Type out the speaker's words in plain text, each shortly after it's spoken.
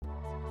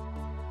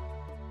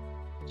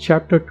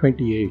Chapter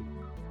 28.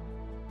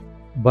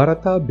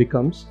 Bharata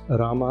becomes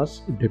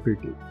Rama's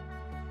deputy.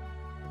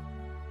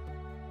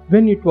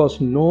 When it was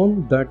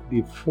known that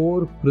the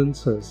 4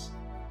 princes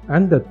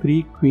and the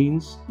 3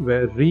 queens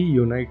were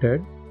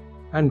reunited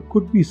and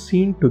could be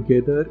seen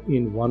together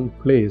in one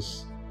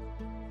place,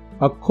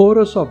 a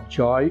chorus of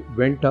joy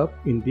went up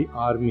in the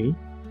army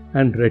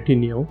and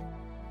retinue,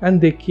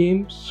 and they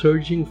came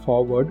surging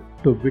forward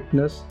to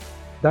witness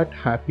that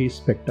happy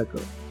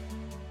spectacle.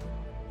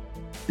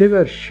 They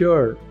were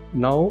sure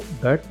now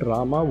that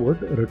Rama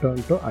would return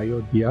to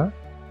Ayodhya,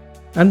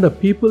 and the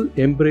people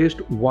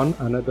embraced one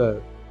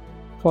another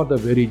for the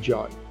very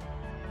joy.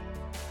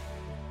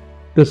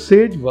 The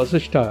sage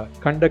Vasishtha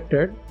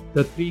conducted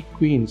the 3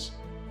 queens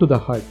to the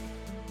hut.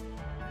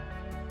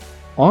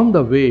 On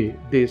the way,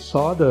 they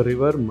saw the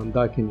river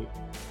Mandakini.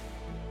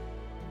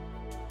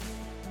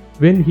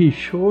 When he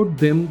showed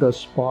them the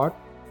spot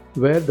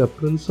where the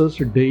princes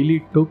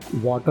daily took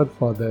water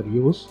for their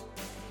use,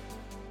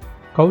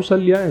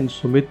 Kausalya and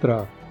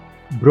Sumitra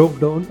broke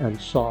down and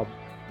sobbed.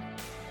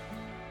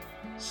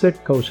 Said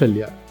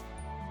Kausalya,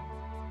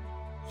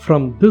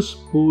 "From this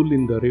pool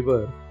in the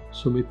river,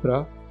 Sumitra,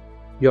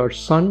 your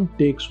son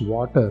takes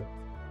water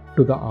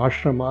to the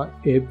ashrama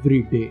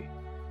every day.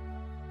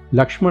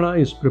 Lakshmana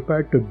is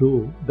prepared to do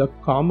the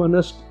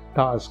commonest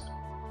task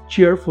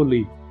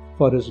cheerfully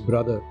for his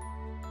brother.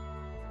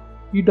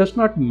 He does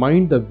not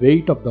mind the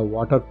weight of the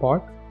water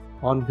pot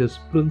on his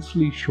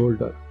princely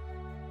shoulder."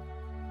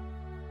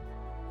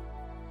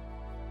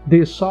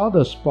 They saw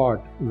the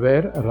spot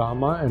where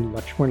Rama and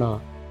Lakshmana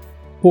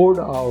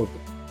poured out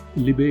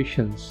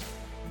libations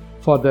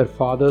for their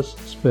father's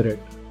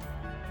spirit.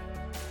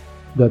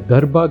 The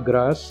darbha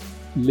grass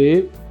lay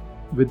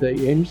with the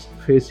ends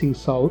facing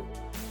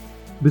south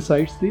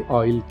besides the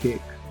oil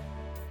cake.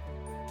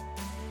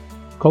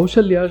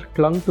 Kausalya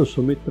clung to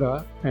Sumitra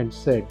and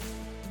said,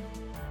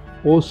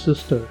 "O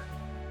sister,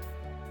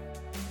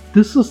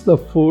 this is the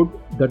food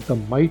that the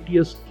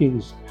mightiest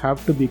kings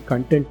have to be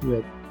content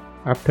with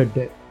after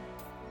death."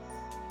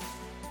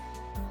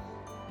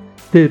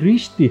 They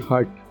reached the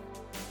hut.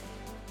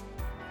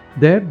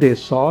 There they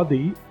saw the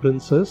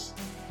princes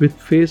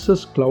with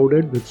faces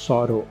clouded with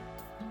sorrow,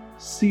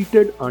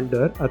 seated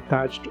under a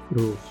thatched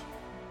roof.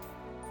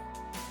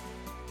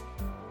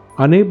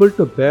 Unable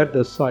to bear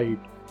the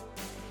sight,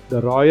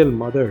 the royal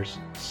mothers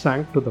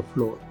sank to the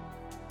floor.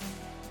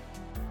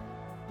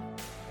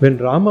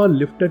 When Rama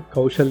lifted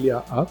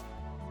Kausalya up,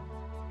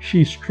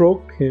 she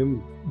stroked him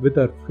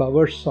with her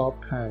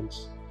flower-soft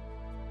hands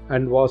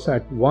and was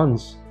at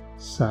once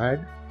sad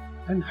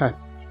and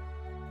happy.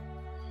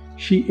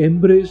 She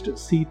embraced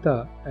Sita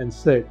and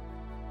said,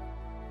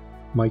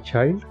 "My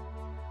child,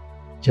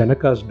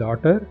 Janaka's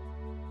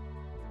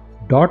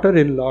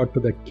daughter-in-law to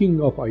the king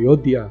of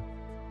Ayodhya,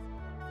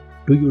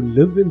 do you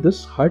live in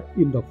this hut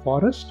in the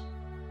forest?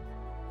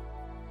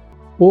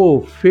 O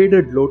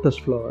faded lotus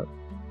flower,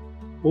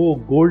 O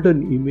golden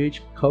image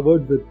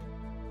covered with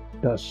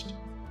dust,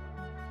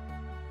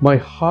 my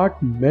heart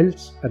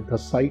melts at the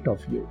sight of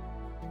you."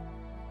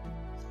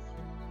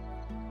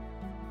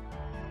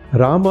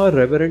 Rama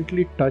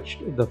reverently touched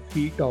the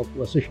feet of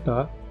Vasishtha,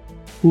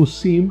 who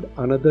seemed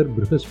another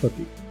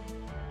Brihaspati,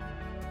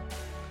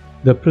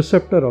 the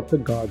preceptor of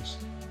the gods,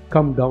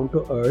 come down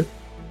to earth,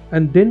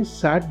 and then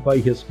sat by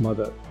his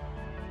mother.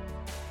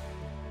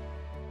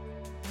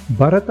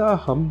 Bharata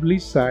humbly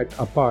sat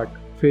apart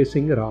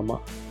facing Rama.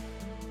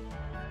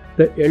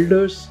 The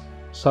elders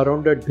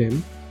surrounded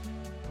them,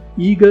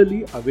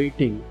 eagerly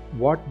awaiting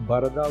what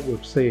Bharata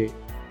would say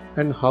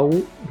and how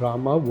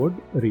Rama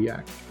would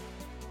react.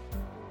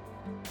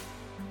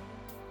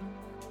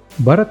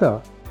 "Bharata,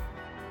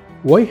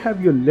 why have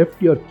you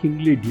left your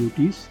kingly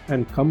duties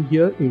and come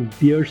here in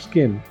deer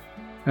skin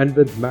and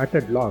with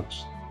matted locks?"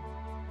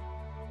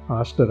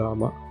 asked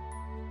Rama.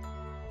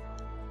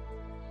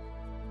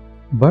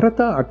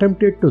 Bharata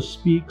attempted to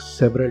speak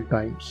several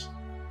times,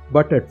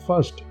 but at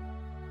first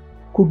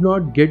could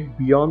not get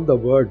beyond the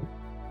word,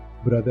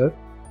 "brother."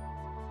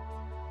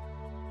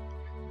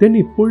 Then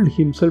he pulled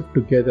himself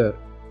together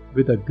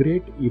with a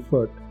great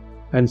effort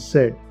and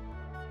said,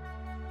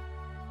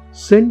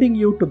 "Sending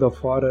you to the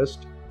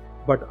forest,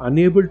 but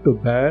unable to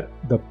bear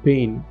the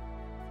pain,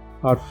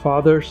 our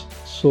father's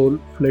soul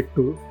fled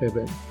to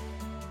heaven.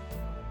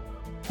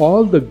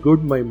 All the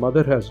good my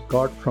mother has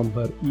got from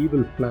her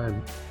evil plan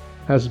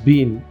has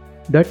been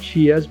that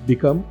she has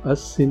become a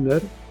sinner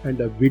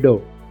and a widow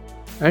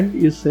and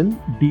is in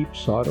deep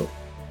sorrow.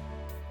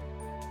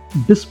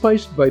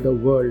 Despised by the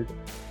world,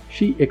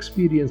 she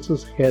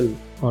experiences hell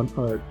on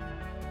earth.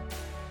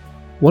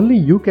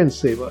 Only you can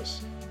save us.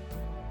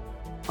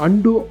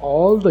 Undo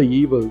all the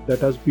evil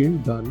that has been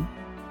done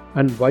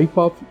and wipe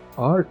off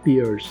our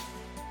tears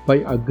by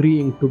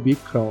agreeing to be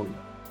crowned.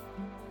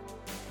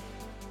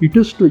 It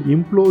is to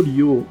implore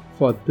you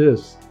for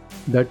this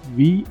that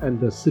we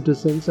and the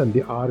citizens and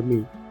the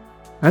army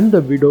and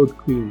the widowed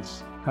queens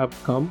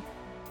have come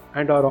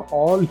and are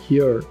all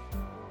here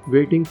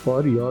waiting for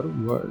your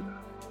word.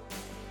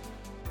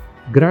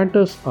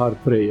 Grant us our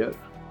prayer."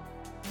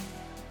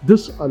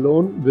 This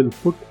alone will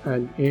put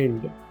an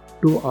end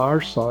to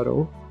our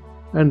sorrow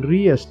and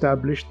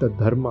re-establish the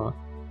dharma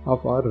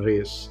of our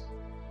race.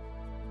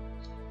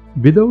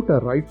 Without a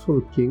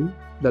rightful king,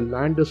 the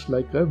land is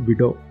like a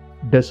widow,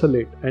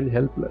 desolate and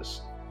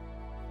helpless.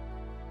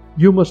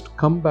 You must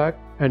come back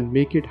and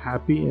make it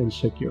happy and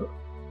secure.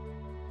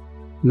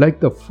 Like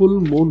the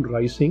full moon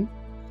rising,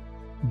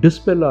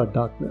 dispel our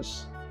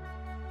darkness.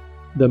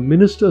 The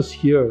ministers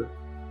hear,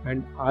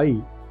 and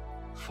I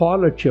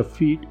fall at your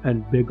feet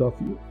and beg of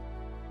you.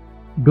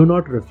 Do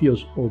not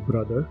refuse, O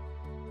brother.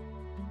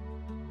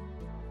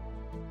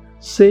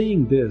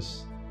 Saying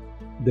this,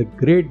 the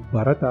great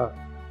Bharata,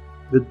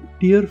 with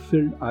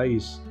tear-filled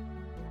eyes,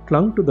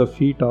 clung to the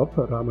feet of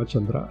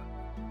Ramachandra.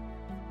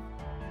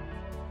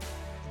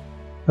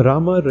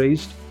 Rama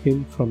raised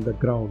him from the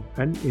ground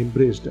and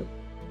embraced him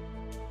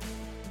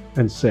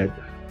and said,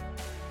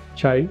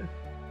 "Child,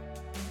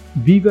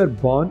 we were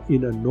born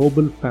in a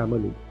noble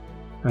family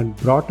and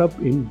brought up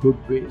in good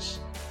ways.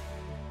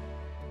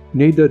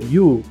 Neither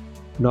you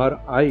nor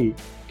I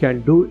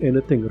can do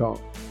anything wrong.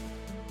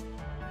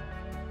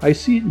 I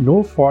see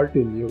no fault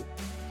in you,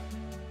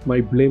 my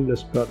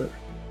blameless brother.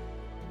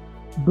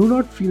 Do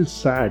not feel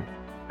sad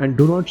and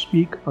do not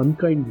speak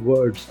unkind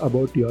words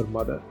about your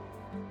mother.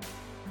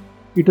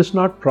 It is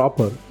not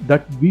proper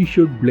that we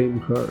should blame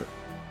her.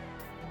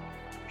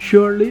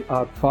 Surely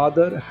our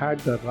father had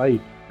the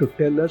right to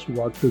tell us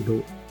what to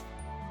do,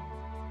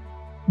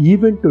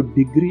 even to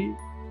degree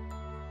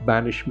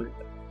banishment,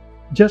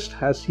 just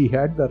as he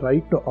had the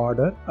right to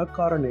order a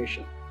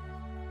coronation.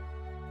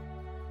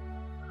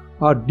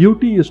 Our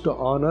duty is to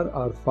honor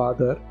our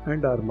father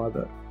and our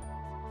mother.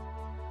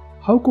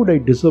 How could I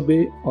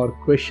disobey or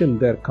question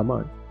their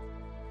command?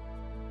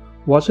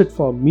 Was it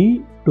for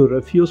me to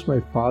refuse my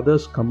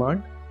father's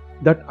command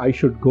that I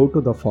should go to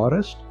the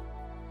forest?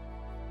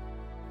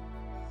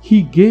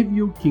 He gave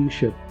you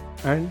kingship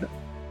and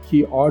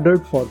he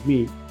ordered for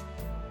me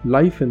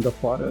life in the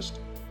forest.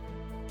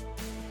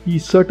 He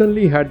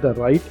certainly had the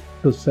right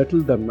to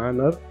settle the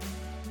manner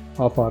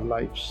of our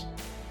lives.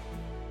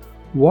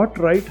 What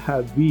right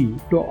have we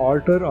to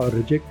alter or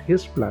reject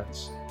his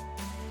plans?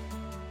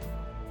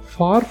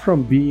 Far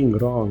from being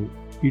wrong,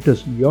 it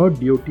is your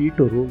duty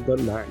to rule the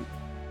land.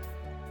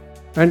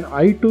 And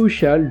I too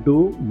shall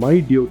do my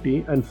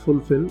duty and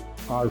fulfill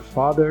our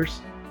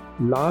father's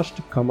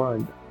last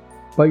command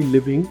by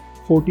living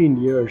 14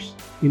 years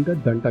in the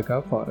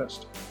Dandaka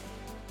forest.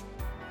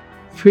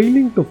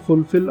 Failing to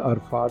fulfill our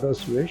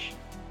father's wish,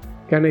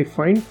 can I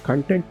find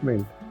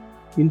contentment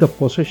in the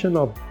possession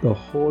of the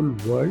whole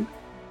world?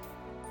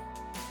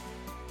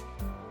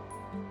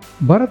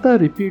 Bharata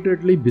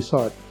repeatedly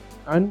besought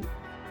and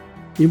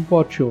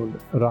importuned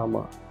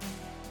Rama.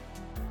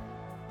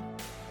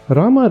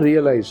 Rama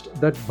realized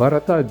that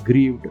Bharata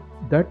grieved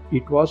that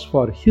it was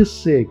for his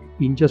sake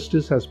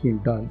injustice has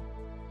been done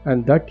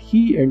and that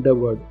he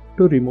endeavored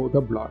to remove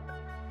the blot.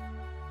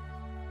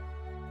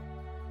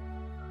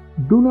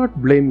 Do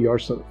not blame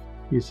yourself,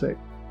 he said.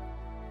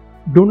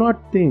 Do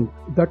not think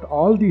that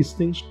all these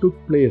things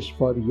took place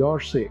for your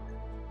sake.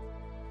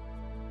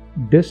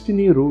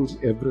 Destiny rules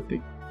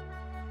everything.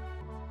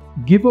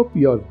 Give up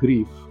your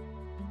grief,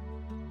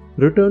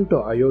 return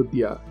to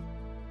Ayodhya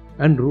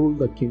and rule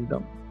the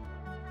kingdom.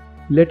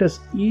 Let us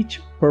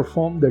each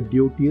perform the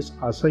duties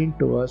assigned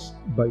to us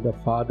by the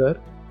Father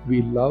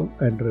we love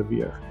and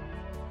revere.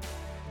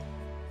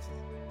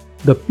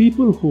 The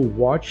people who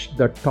watched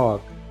the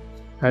talk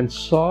and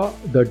saw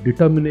the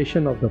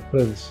determination of the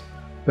prince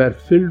were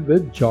filled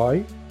with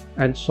joy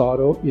and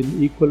sorrow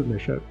in equal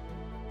measure.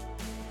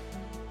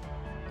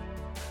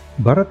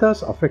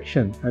 Bharata's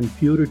affection and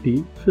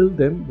purity filled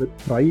them with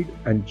pride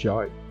and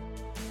joy.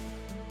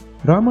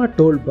 Rama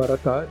told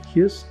Bharata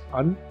his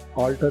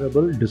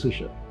unalterable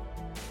decision.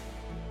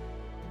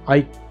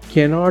 I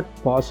cannot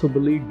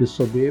possibly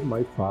disobey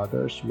my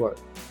father's word.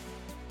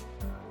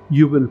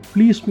 You will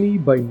please me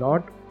by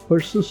not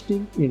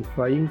persisting in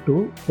trying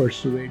to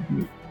persuade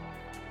me.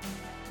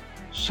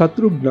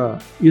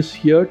 Shatrughna is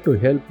here to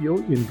help you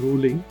in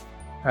ruling,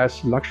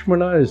 as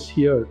Lakshmana is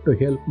here to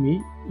help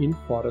me in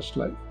forest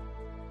life.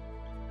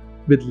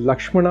 With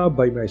Lakshmana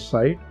by my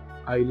side,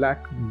 I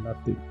lack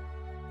nothing.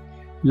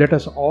 Let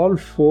us all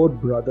four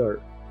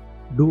brothers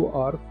do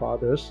our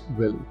father's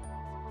will.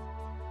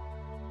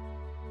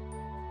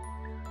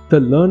 The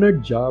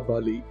learned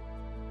Jabali,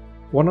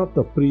 one of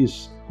the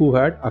priests who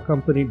had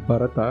accompanied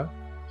Bharata,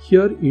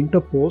 here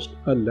interposed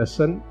a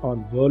lesson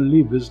on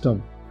worldly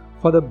wisdom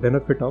for the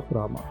benefit of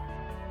Rama.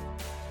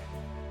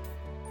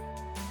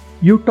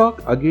 You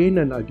talk again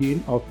and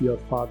again of your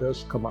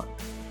father's command.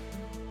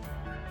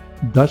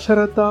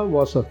 Dasharatha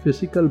was a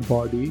physical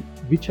body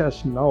which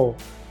has now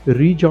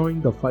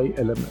rejoined the 5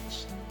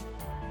 elements.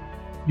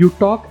 You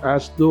talk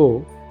as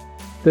though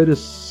there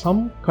is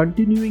some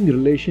continuing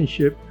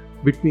relationship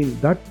between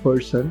that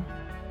person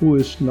who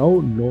is now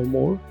no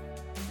more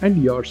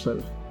and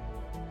yourself.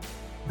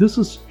 This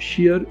is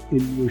sheer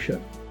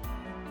illusion.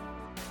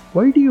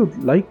 Why do you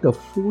like the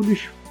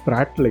foolish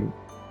prattling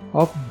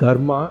of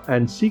dharma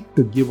and seek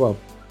to give up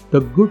the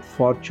good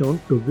fortune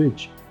to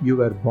which you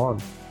were born.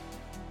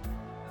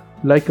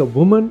 Like a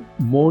woman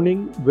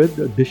mourning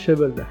with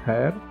disheveled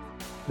hair,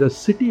 the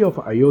city of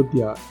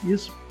Ayodhya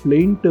is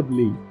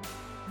plaintively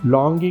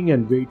longing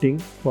and waiting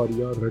for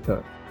your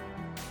return.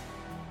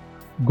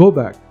 Go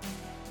back,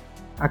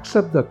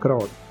 accept the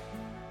crown,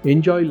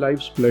 enjoy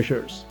life's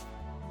pleasures,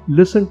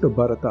 listen to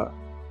Bharata.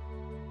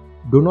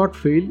 Do not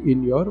fail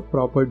in your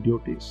proper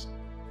duties.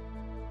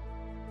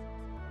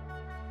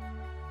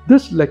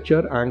 This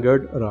lecture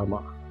angered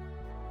Rama.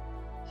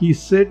 He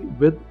said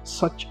with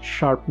such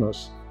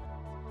sharpness,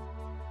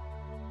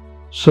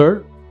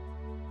 "Sir,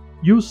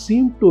 you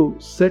seem to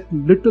set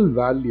little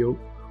value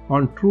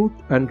on truth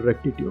and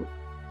rectitude.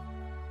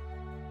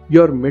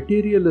 Your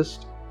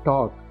materialist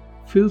talk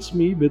fills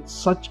me with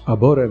such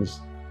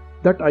abhorrence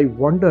that I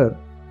wonder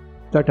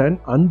that an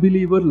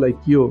unbeliever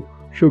like you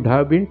should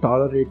have been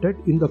tolerated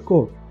in the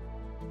court."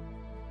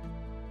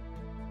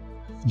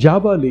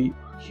 Jabali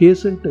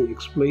hastened to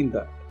explain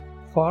that,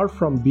 far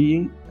from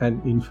being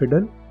an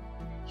infidel,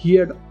 he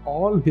had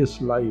all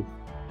his life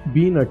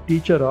been a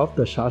teacher of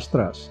the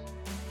Shastras,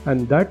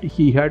 and that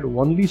he had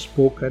only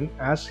spoken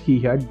as he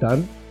had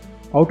done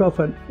out of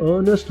an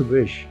earnest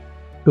wish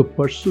to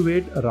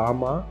persuade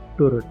Rama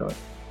to return.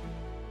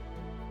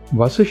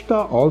 Vasishtha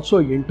also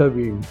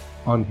intervened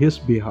on his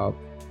behalf,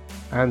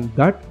 and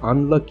that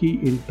unlucky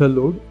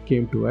interlude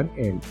came to an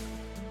end.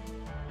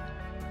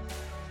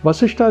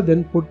 Vasishtha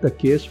then put the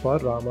case for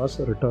Rama's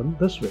return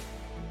this way.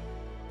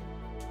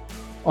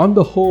 On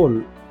the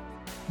whole,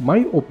 my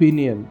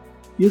opinion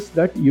is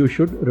that you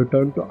should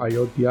return to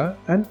Ayodhya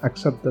and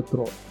accept the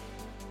throne.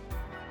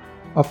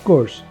 Of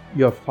course,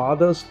 your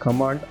father's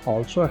command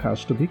also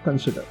has to be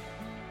considered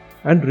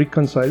and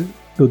reconciled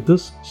to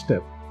this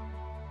step.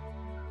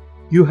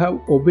 You have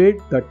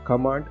obeyed that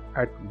command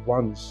at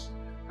once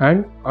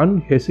and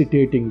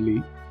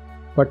unhesitatingly,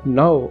 but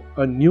now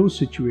a new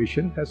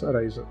situation has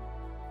arisen.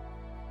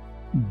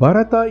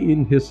 Bharata,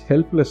 in his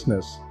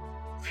helplessness,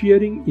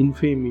 fearing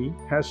infamy,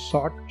 has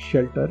sought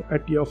shelter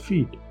at your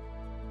feet.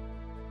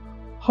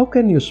 How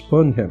can you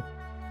spurn him?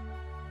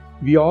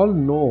 We all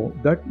know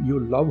that you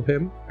love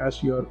him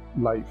as your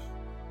life.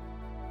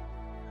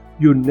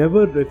 You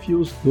never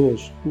refuse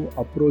those who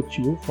approach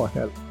you for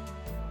help.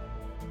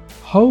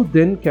 How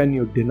then can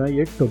you deny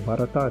it to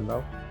Bharata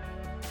now?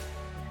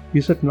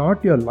 Is it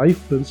not your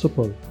life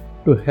principle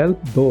to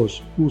help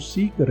those who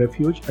seek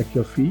refuge at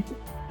your feet?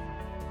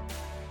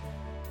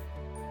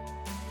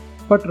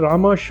 But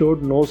Rama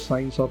showed no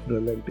signs of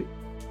relenting.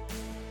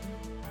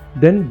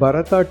 Then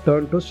Bharata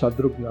turned to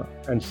Shatrugna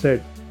and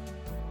said,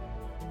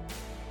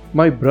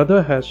 "My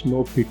brother has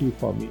no pity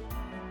for me.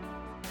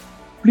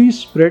 Please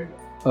spread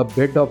a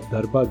bed of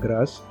dharba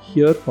grass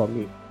here for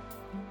me.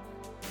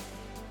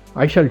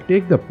 I shall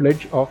take the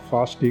pledge of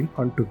fasting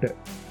unto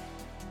death."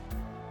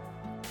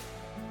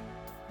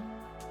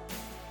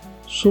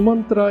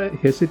 Sumantra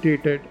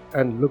hesitated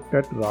and looked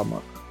at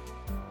Rama.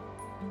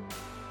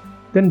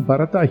 Then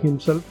Bharata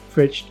himself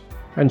fetched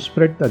and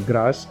spread the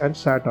grass and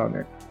sat on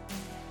it.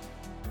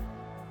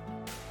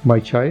 "My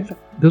child,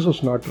 this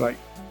is not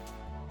right,"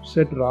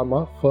 said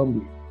Rama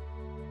firmly.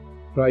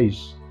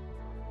 "Rise,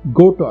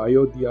 go to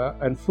Ayodhya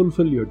and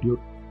fulfill your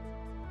duty.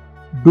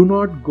 Do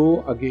not go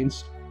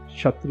against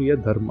Kshatriya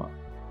Dharma."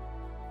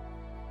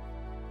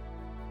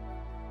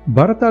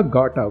 Bharata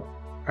got up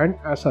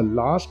and, as a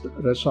last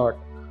resort,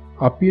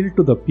 appealed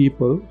to the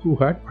people who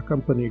had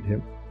accompanied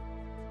him.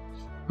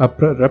 A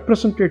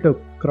representative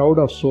crowd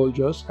of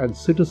soldiers and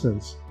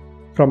citizens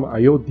from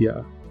Ayodhya.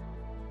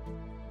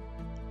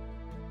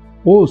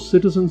 "O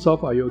citizens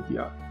of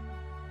Ayodhya,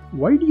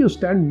 why do you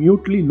stand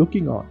mutely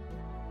looking on?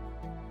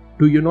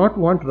 Do you not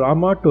want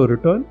Rama to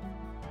return?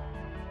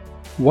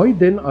 Why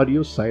then are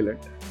you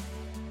silent?"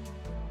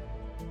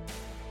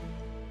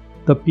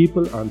 The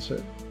people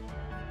answered,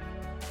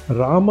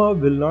 "Rama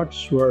will not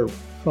swerve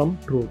from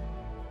truth.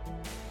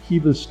 He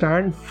will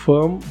stand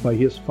firm by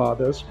his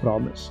father's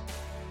promise.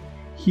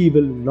 He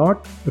will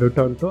not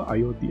return to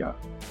Ayodhya.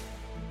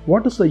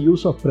 What is the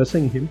use of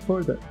pressing him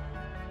further?"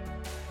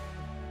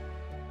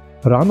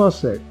 Rama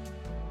said,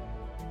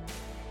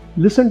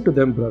 "Listen to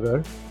them, brother.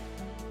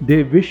 They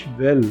wish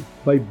well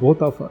by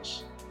both of us.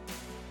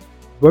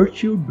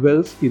 Virtue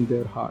dwells in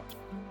their heart."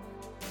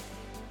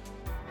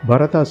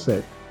 Bharata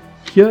said,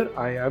 "Here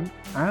I am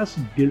as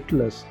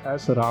guiltless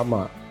as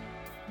Rama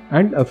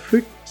and a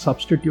fit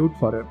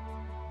substitute for him.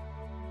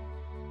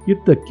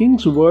 If the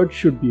king's word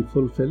should be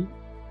fulfilled,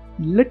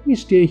 let me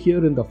stay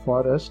here in the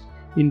forest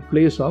in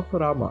place of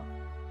Rama.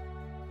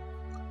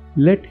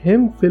 Let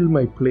him fill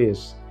my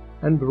place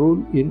and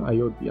rule in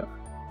Ayodhya."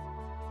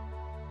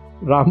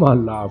 Rama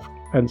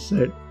laughed and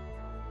said,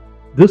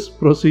 "This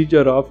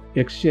procedure of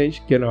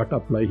exchange cannot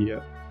apply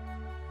here.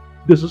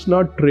 This is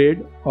not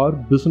trade or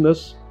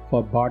business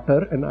for barter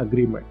and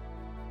agreement.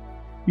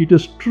 It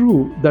is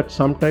true that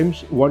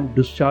sometimes one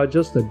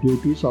discharges the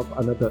duties of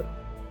another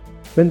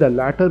when the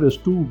latter is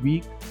too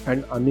weak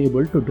and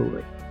unable to do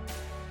it.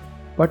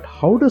 But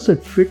how does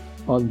it fit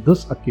on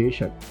this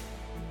occasion?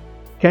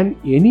 Can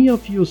any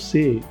of you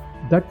say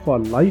that for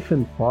life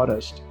in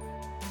forest,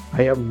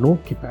 I have no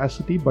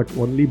capacity, but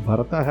only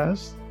Bharata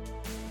has.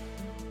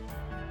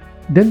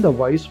 Then the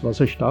wise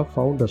Vasishtha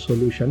found a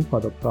solution for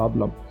the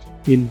problem,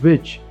 in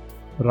which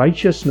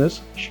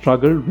righteousness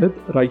struggled with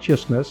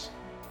righteousness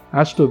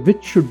as to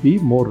which should be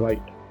more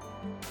right.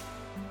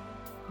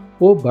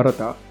 O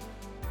Bharata,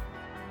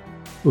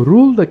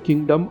 rule the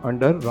kingdom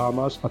under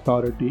Rama's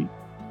authority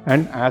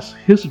and as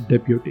his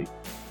deputy.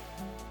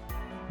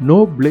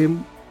 No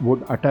blame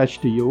would attach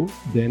to you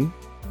then,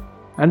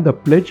 and the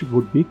pledge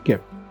would be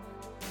kept.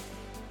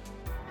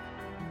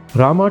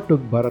 Rama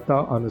took Bharata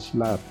on his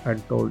lap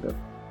and told him,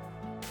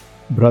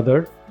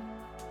 Brother,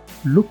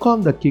 look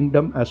on the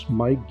kingdom as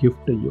my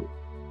gift to you.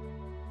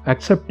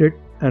 Accept it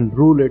and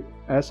rule it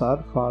as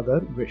our father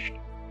wished.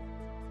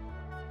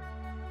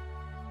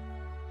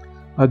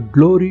 A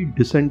glory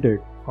descended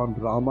on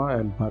Rama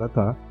and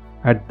Bharata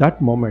at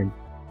that moment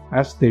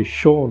as they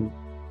shone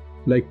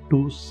like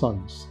two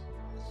suns.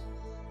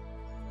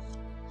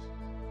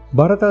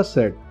 Bharata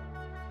said,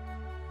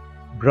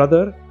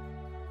 Brother,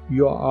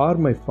 you are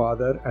my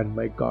father and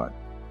my God.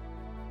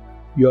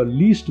 Your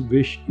least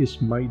wish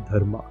is my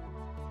dharma.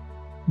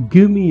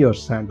 Give me your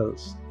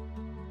sandals.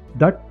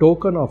 That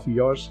token of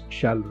yours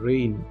shall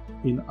reign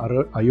in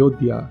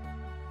Ayodhya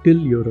till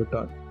you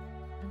return.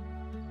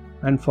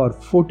 And for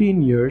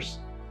 14 years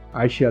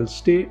I shall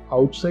stay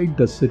outside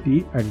the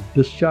city and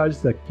discharge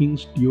the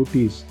king's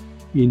duties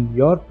in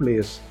your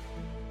place,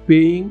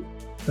 paying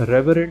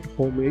reverent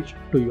homage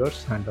to your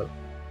sandal.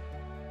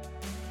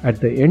 At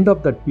the end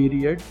of that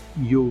period,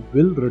 you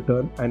will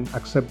return and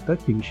accept the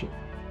kingship.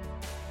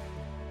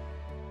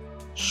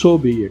 So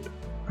be it,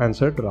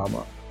 answered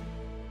Rama.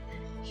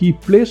 He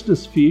placed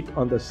his feet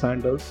on the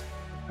sandals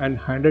and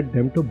handed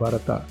them to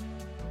Bharata,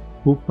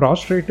 who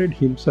prostrated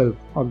himself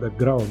on the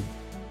ground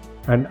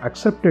and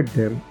accepted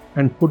them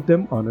and put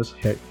them on his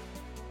head.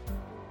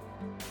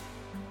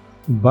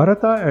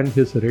 Bharata and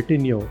his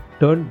retinue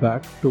turned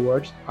back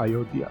towards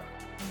Ayodhya.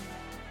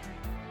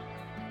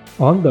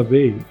 On the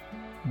way,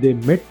 they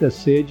met the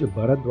sage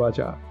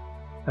Bharadwaja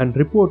and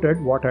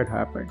reported what had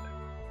happened.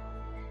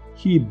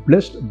 He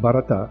blessed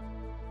Bharata,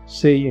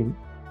 saying,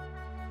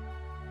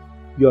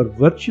 Your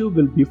virtue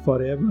will be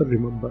forever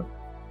remembered.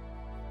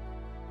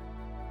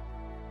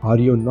 Are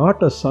you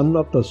not a son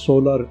of the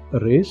solar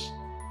race?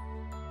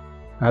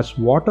 As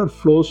water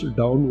flows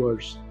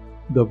downwards,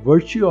 the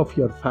virtue of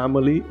your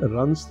family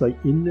runs the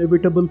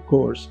inevitable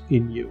course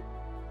in you.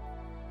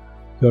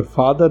 Your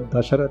father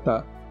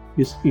Dasharatha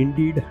is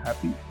indeed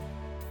happy.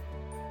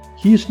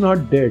 He is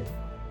not dead,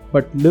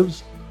 but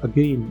lives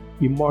again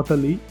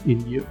immortally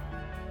in you.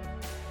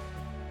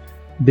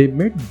 They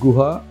met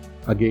Guha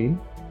again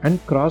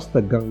and crossed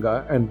the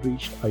Ganga and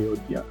reached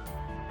Ayodhya.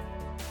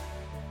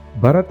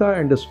 Bharata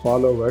and his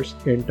followers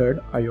entered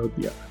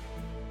Ayodhya.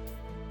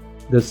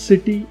 The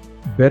city,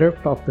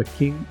 bereft of the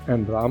king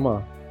and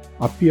Rama,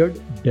 appeared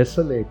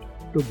desolate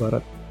to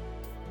Bharata.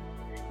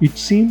 It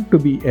seemed to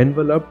be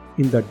enveloped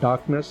in the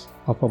darkness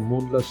of a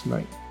moonless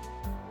night.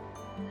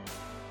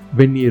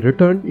 When he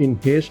returned in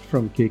haste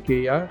from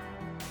Kekeya,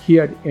 he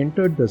had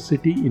entered the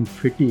city in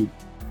fatigue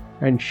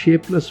and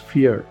shapeless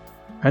fear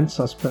and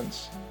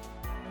suspense.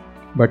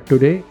 But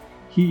today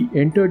he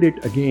entered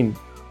it again,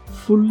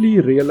 fully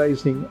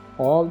realizing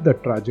all the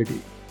tragedy.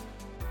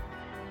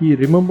 He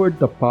remembered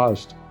the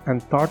past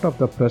and thought of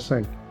the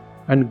present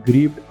and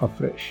grieved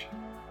afresh.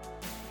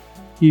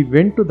 He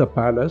went to the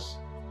palace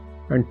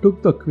and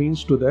took the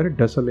queens to their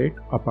desolate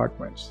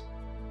apartments.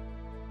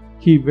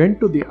 He went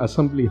to the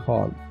assembly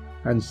hall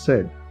and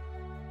said,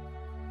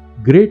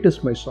 Great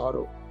is my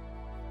sorrow,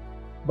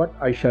 but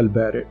I shall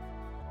bear it.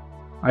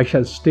 I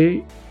shall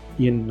stay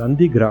in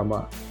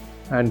Nandigrama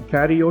and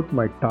carry out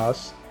my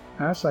tasks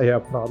as I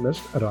have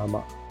promised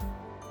Rama.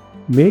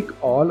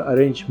 Make all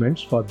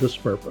arrangements for this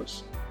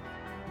purpose.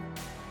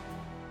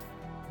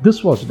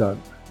 This was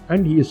done,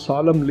 and he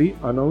solemnly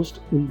announced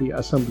in the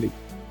assembly,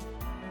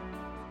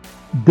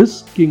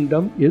 This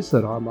kingdom is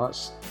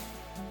Rama's.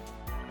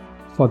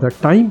 For the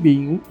time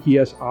being, he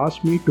has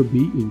asked me to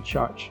be in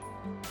charge.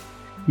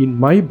 In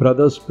my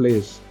brother's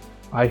place,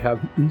 I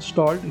have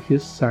installed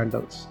his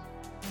sandals.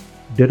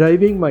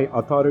 Deriving my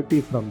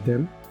authority from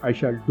them, I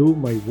shall do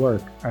my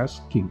work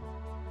as king.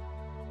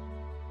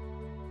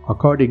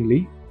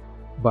 Accordingly,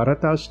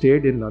 Bharata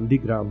stayed in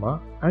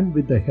Nandigrama and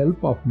with the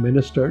help of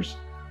ministers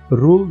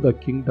ruled the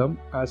kingdom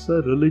as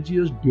a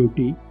religious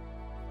duty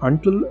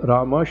until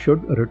Rama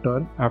should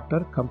return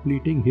after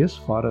completing his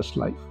forest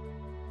life.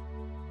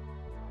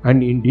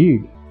 And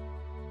indeed,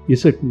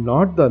 is it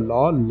not the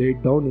law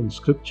laid down in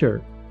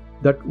scripture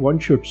that one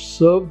should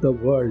serve the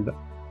world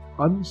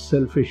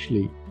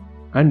unselfishly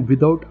and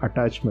without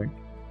attachment,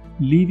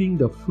 leaving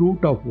the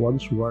fruit of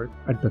one's work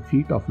at the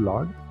feet of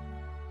Lord?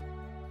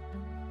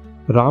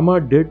 Rama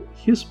did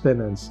his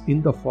penance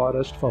in the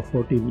forest for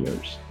 14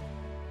 years,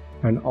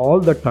 and all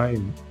the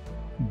time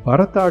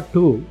Bharata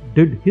too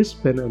did his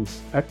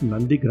penance at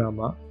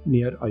Nandigrama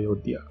near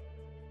Ayodhya.